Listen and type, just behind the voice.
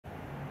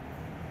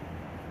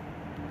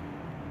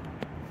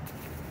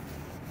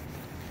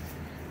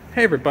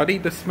Hey everybody,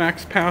 this is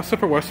Max Passa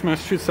for West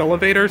Massachusetts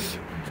Elevators.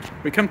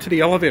 We come to the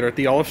elevator at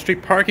the Olive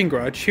Street parking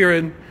garage here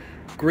in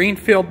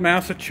Greenfield,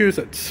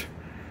 Massachusetts.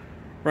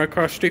 Right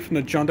across the street from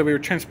the Olver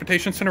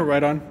Transportation Center,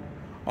 right on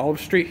Olive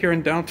Street here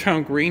in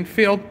downtown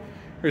Greenfield.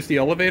 Here's the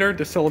elevator.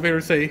 This elevator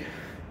is a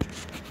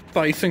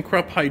Thyssen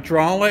Krupp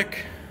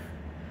hydraulic.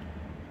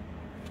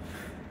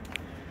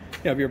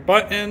 You have your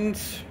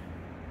buttons,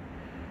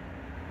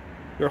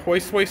 your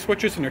hoistway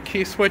switches and your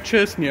key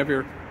switches, and you have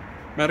your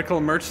medical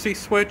emergency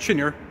switch and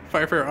your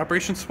firefighter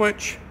operation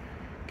switch.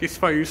 In case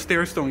fire use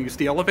stairs, don't use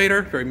the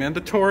elevator, very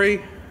mandatory.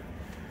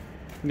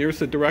 And there's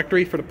the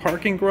directory for the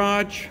parking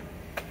garage.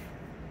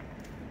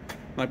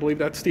 I believe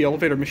that's the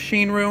elevator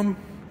machine room.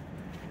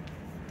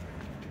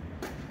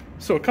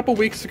 So a couple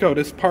weeks ago,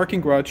 this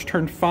parking garage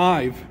turned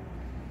 5.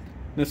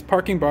 This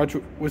parking garage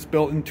was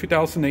built in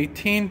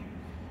 2018,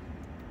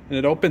 and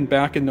it opened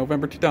back in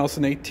November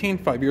 2018,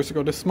 5 years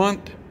ago this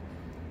month.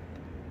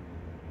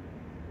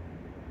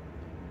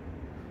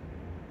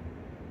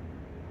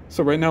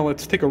 So right now,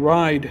 let's take a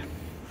ride.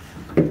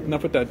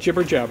 Enough with that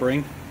jibber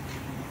jabbering.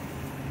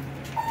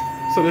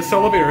 So this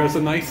elevator has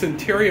a nice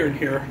interior in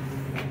here.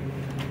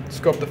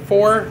 Let's go up to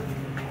 4.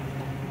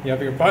 You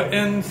have your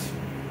buttons,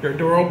 your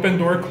door open,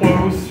 door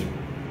close,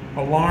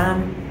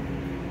 alarm,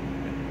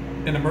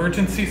 an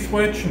emergency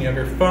switch, and you have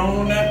your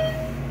phone.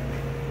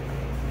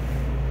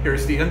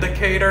 Here's the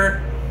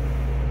indicator.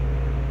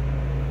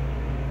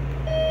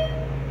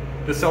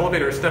 This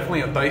elevator is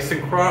definitely a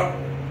Thyssen Krupp,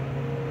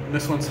 and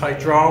this one's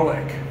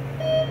hydraulic.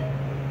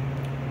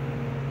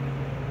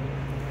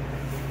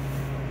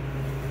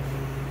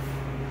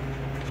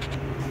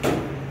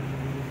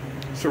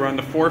 So we're on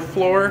the 4th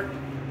floor.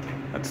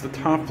 That's the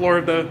top floor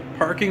of the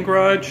parking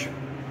garage.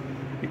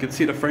 You can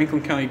see the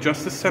Franklin County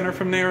Justice Center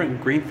from there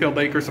and Greenfield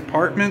Acres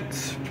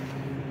Apartments.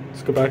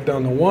 Let's go back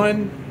down to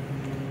 1.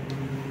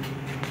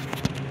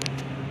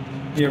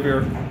 You have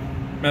your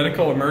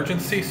medical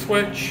emergency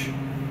switch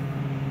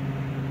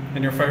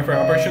and your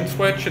firefighter operation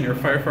switch and your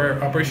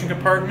firefighter operation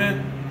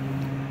compartment.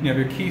 You have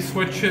your key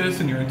switches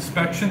and your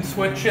inspection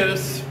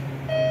switches.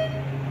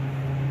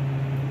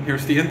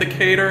 Here's the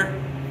indicator.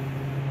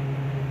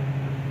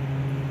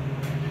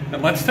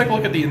 And let's take a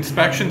look at the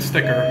inspection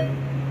sticker.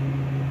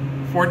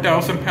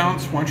 4,000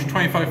 pounds,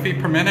 125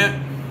 feet per minute.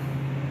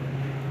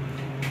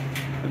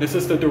 And this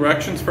is the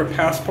directions for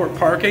passport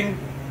parking.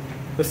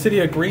 The city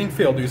of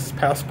Greenfield uses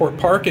passport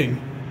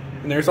parking.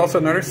 And there's also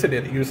another city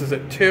that uses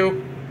it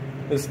too.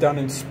 It's down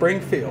in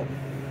Springfield.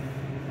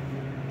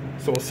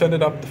 So we'll send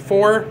it up to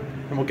 4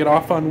 and we'll get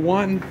off on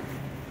 1.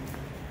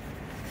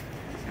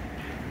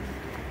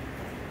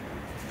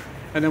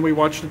 And then we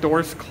watch the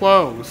doors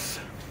close.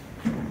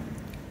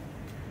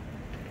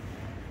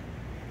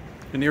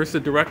 And here's the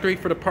directory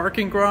for the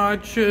parking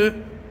garage.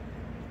 And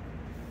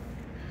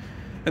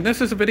this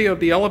is a video of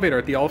the elevator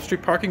at the Olive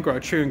Street parking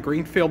garage here in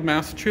Greenfield,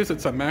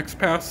 Massachusetts. I'm Max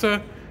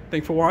Passa.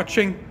 Thanks for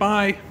watching.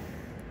 Bye.